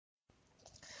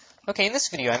Okay, in this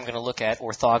video I'm going to look at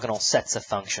orthogonal sets of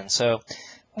functions. So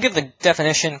we'll give the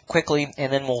definition quickly,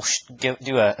 and then we'll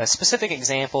do a specific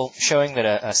example showing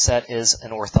that a set is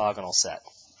an orthogonal set.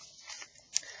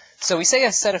 So we say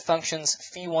a set of functions,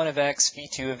 phi1 of x,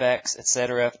 phi2 of x,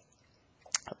 etc.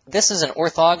 This is an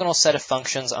orthogonal set of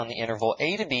functions on the interval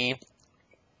a to b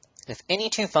if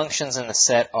any two functions in the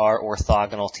set are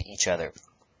orthogonal to each other.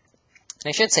 And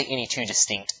I should say any two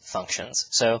distinct functions.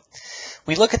 So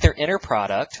we look at their inner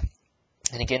product,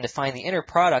 and again, to find the inner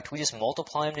product, we just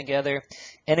multiply them together,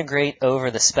 integrate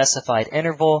over the specified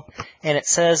interval, and it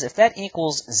says if that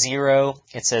equals 0,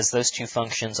 it says those two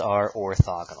functions are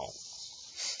orthogonal.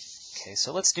 Okay,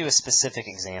 so let's do a specific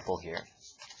example here.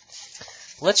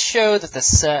 Let's show that the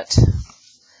set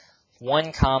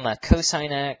 1 comma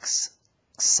cosine x,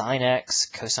 sine x,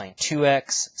 cosine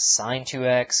 2x, sine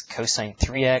 2x, cosine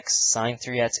 3x, sine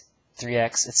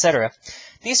 3x, etc.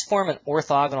 These form an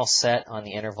orthogonal set on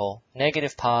the interval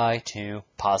negative pi to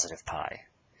positive pi.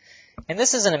 And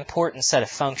this is an important set of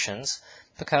functions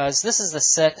because this is the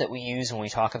set that we use when we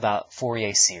talk about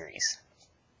Fourier series.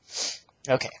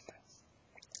 Okay,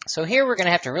 so here we're going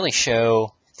to have to really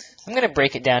show, I'm going to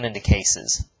break it down into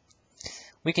cases.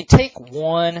 We could take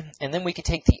 1, and then we could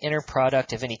take the inner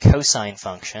product of any cosine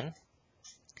function.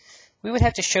 We would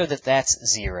have to show that that's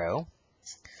 0.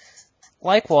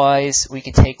 Likewise, we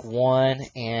could take 1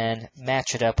 and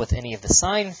match it up with any of the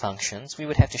sine functions. We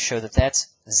would have to show that that's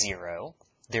 0,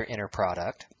 their inner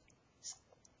product.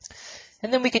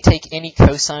 And then we could take any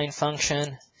cosine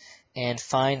function and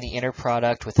find the inner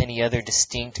product with any other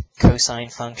distinct cosine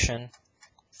function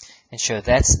and show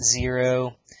that's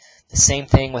 0. The same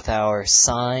thing with our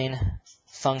sine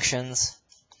functions.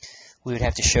 We would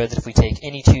have to show that if we take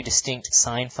any two distinct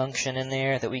sine function in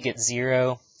there, that we get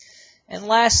 0. And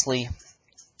lastly,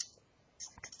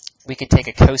 we could take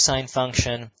a cosine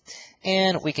function,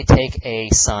 and we could take a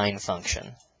sine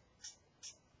function.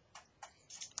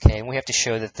 Okay, and we have to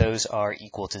show that those are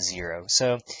equal to 0.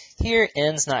 So here,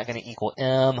 n's not going to equal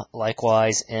m.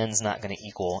 Likewise, n's not going to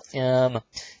equal m.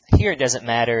 Here, it doesn't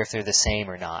matter if they're the same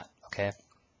or not. Okay.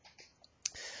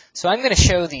 So I'm going to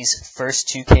show these first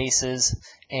two cases,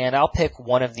 and I'll pick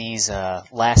one of these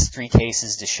last three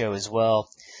cases to show as well.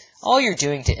 All you're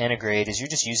doing to integrate is you're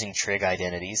just using trig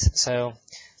identities. So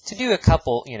to do a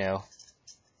couple,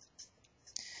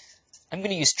 I'm going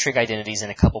to use trig identities in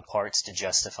a couple parts to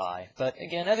justify. But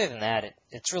again, other than that,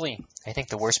 it's really, I think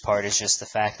the worst part is just the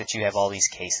fact that you have all these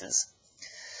cases.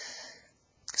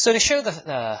 So to show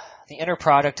the inner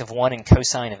product of 1 and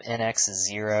cosine of nx is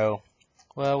 0,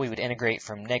 well, we would integrate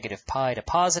from negative pi to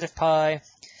positive pi.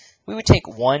 We would take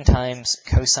 1 times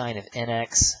cosine of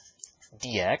nx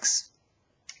dx.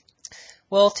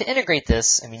 Well, to integrate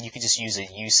this, you could just use a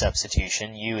u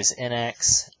substitution. U is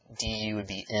nx, du would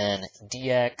be n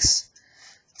dx.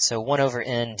 So 1 over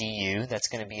n du, that's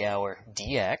going to be our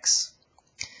dx.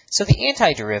 So the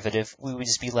antiderivative, we would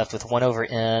just be left with 1 over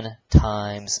n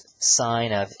times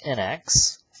sine of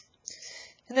nx.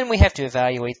 And then we have to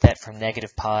evaluate that from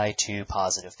negative pi to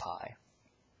positive pi.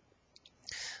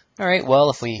 All right, well,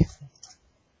 if we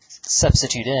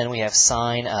substitute in, we have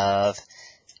sine of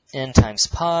n times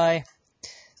pi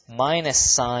minus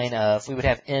sine of, we would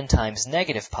have n times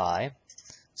negative pi.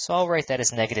 So I'll write that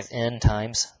as negative n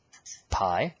times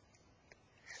pi.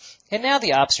 And now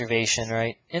the observation,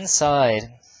 right, inside,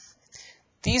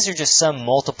 these are just some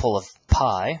multiple of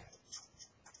pi.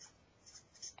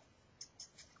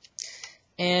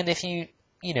 And if you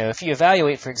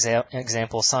evaluate, for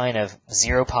example, sine of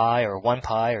 0 pi or 1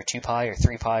 pi or 2 pi or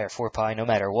 3 pi or 4 pi, no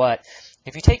matter what,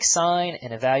 if you take sine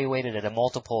and evaluate it at a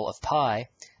multiple of pi,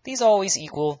 these always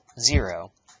equal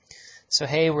 0. So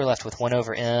hey, we're left with 1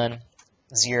 over n,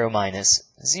 0 minus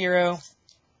 0,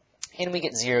 and we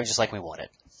get 0 just like we wanted.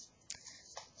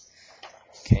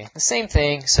 Okay, the same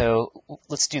thing, so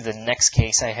let's do the next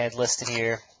case I had listed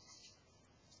here.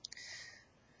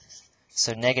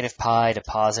 So negative pi to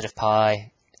positive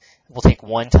pi, we'll take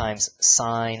 1 times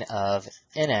sine of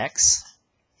nx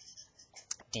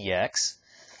dx.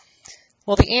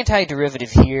 Well, the antiderivative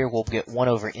here, we'll get 1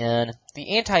 over n. The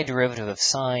antiderivative of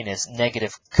sine is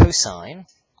negative cosine.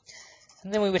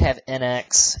 And then we would have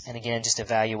nx, and again, just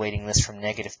evaluating this from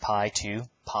negative pi to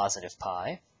positive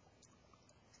pi.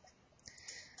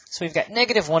 So we've got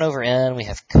negative 1 over n, we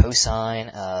have cosine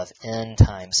of n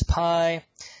times pi,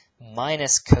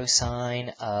 minus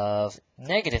cosine of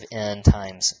negative n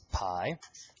times pi.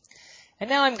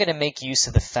 And now I'm going to make use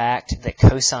of the fact that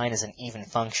cosine is an even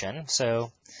function.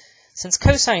 So since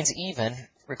cosine's even,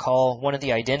 recall one of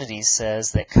the identities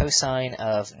says that cosine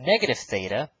of negative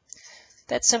theta,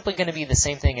 that's simply going to be the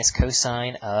same thing as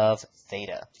cosine of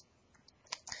theta.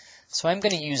 So I'm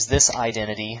going to use this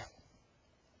identity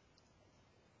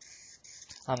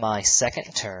on my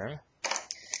second term.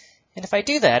 And if I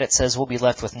do that, it says we'll be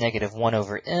left with negative 1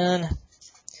 over n.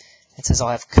 It says I'll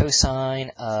have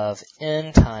cosine of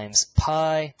n times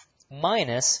pi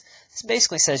minus, this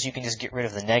basically says you can just get rid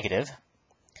of the negative.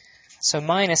 So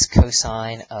minus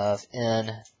cosine of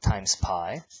n times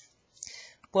pi.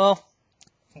 Well,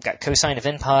 we've got cosine of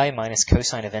n pi minus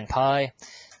cosine of n pi.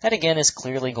 That again is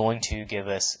clearly going to give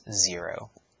us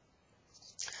 0.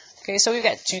 Okay, so we've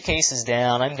got two cases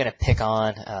down. I'm going to pick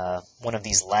on one of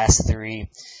these last three.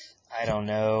 I don't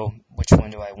know which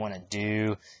one do I want to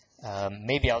do.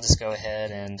 Maybe I'll just go ahead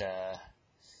and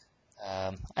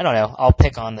I don't know. I'll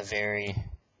pick on the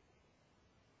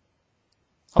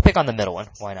middle one.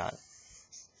 Why not?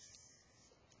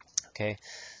 Okay,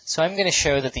 so I'm going to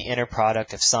show that the inner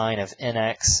product of sine of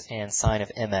nx and sine of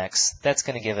mx, that's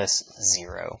going to give us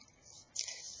 0.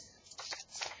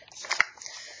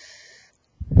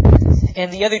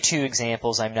 And the other two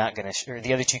examples I'm not going to, or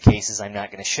the other two cases I'm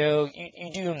not going to show,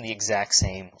 you do them the exact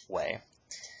same way.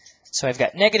 So I've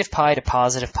got negative pi to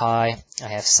positive pi. I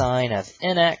have sine of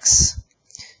nx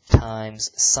times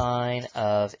sine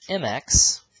of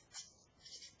mx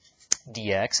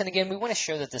dx. And again, we want to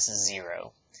show that this is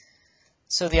 0.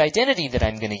 So the identity that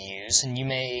I'm going to use, and you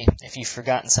may, if you've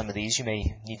forgotten some of these, you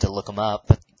may need to look them up,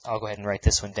 but I'll go ahead and write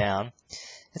this one down.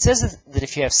 It says that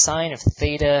if you have sine of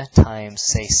theta times,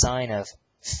 say, sine of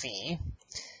phi,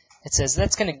 it says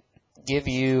that's going to give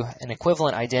you an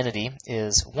equivalent identity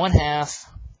is 1/2.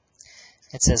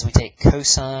 It says we take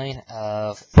cosine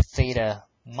of theta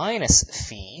minus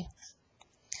phi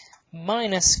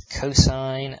minus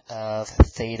cosine of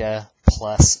theta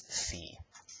plus phi.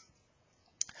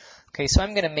 Okay, so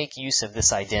I'm going to make use of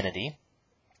this identity.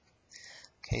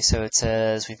 Okay, so it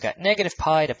says we've got negative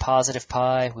pi to positive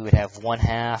pi, we would have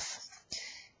 1/2.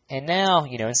 And now,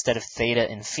 instead of theta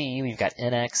and phi, we've got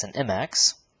nx and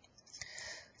mx.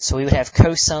 So we would have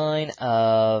cosine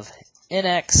of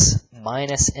nx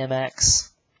minus mx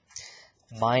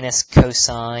minus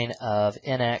cosine of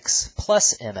nx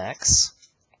plus mx.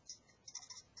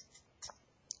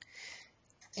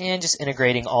 And just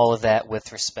integrating all of that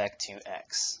with respect to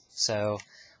x. So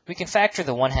we can factor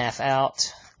the 1/2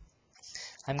 out.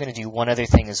 I'm going to do one other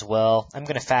thing as well. I'm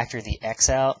going to factor the x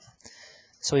out.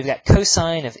 So we've got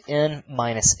cosine of n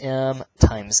minus m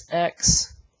times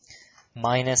x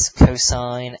minus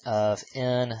cosine of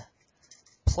n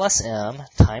plus m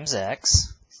times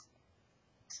x.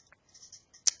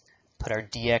 Put our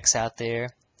dx out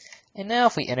there. And now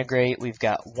if we integrate, we've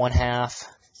got 1/2.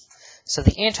 So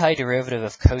the antiderivative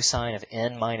of cosine of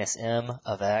n minus m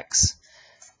of x,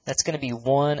 that's going to be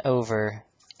 1 over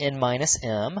n minus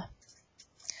m.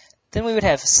 Then we would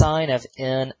have sine of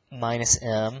n minus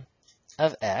m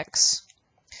of x.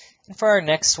 And for our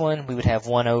next one, we would have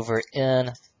 1 over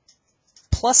n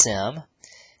plus m.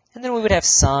 And then we would have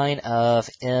sine of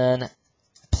n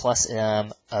plus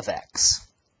m of x.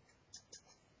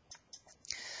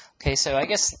 Okay, so I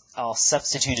guess I'll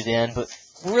substitute it in, but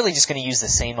we're really just going to use the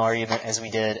same argument as we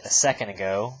did a second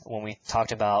ago when we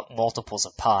talked about multiples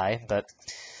of pi. But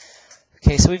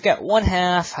okay, so we've got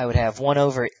 1/2. I would have 1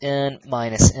 over n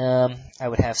minus m. I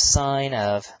would have sine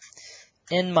of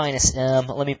n minus m.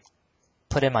 Let me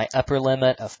put in my upper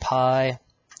limit of pi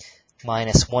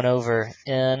minus 1 over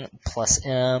n plus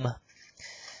m.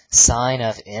 Sine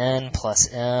of n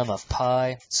plus m of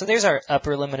pi. So there's our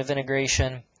upper limit of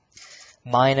integration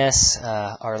minus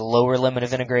our lower limit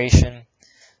of integration.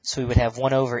 So we would have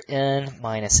 1 over n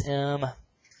minus m.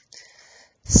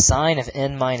 Sine of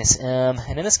n minus m,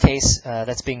 and in this case,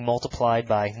 that's being multiplied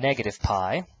by negative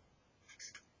pi,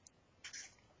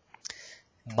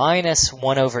 minus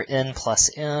 1 over n plus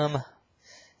m,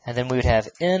 and then we would have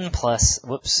n plus,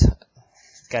 whoops,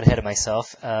 got ahead of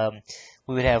myself,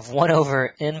 we would have 1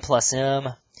 over n plus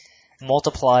m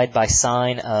multiplied by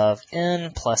sine of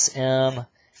n plus m,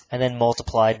 and then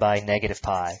multiplied by negative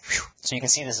pi. So you can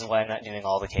see this is why I'm not doing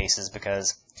all the cases,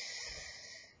 because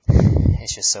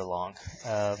it's just so long.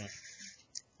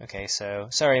 Okay, so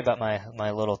sorry about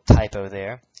my little typo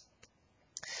there.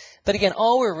 But again,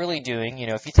 all we're really doing,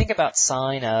 if you think about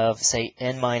sine of, say,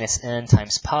 n minus n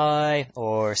times pi,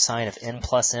 or sine of n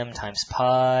plus m times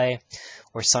pi,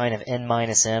 or sine of n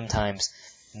minus m times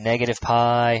negative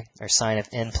pi, or sine of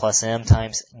n plus m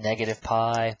times negative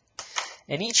pi,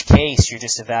 in each case, you're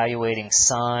just evaluating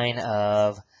sine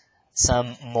of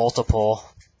some multiple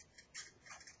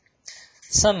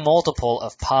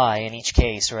of pi in each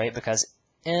case, right? Because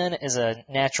n is a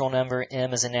natural number,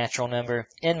 m is a natural number,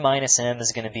 n minus m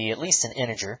is going to be at least an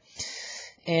integer.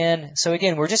 And so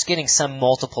again, we're just getting some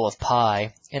multiple of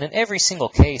pi, and in every single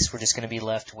case, we're just going to be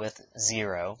left with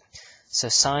 0. So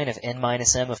sine of n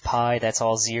minus m of pi, that's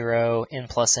all 0. N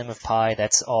plus m of pi,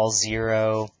 that's all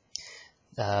 0.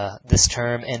 This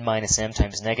term, n minus m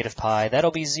times negative pi,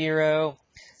 that'll be 0.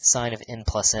 Sine of n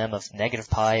plus m of negative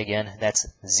pi, again, that's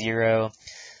 0.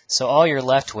 So all you're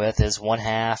left with is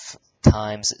 1/2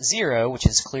 times 0, which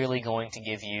is clearly going to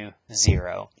give you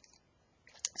 0.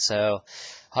 So,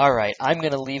 all right, I'm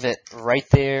going to leave it right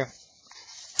there.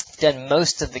 Done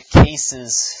most of the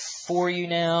cases for you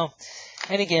now.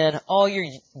 And again, all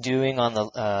you're doing on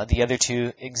the other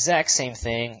two, exact same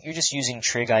thing. You're just using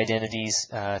trig identities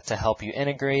to help you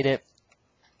integrate it.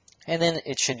 And then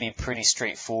it should be pretty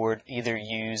straightforward. Either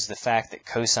use the fact that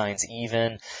cosine's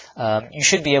even. You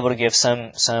should be able to give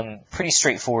some pretty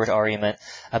straightforward argument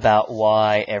about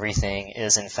why everything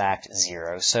is in fact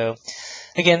 0. So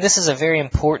again, this is a very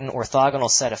important orthogonal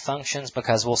set of functions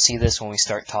because we'll see this when we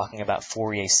start talking about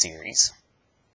Fourier series.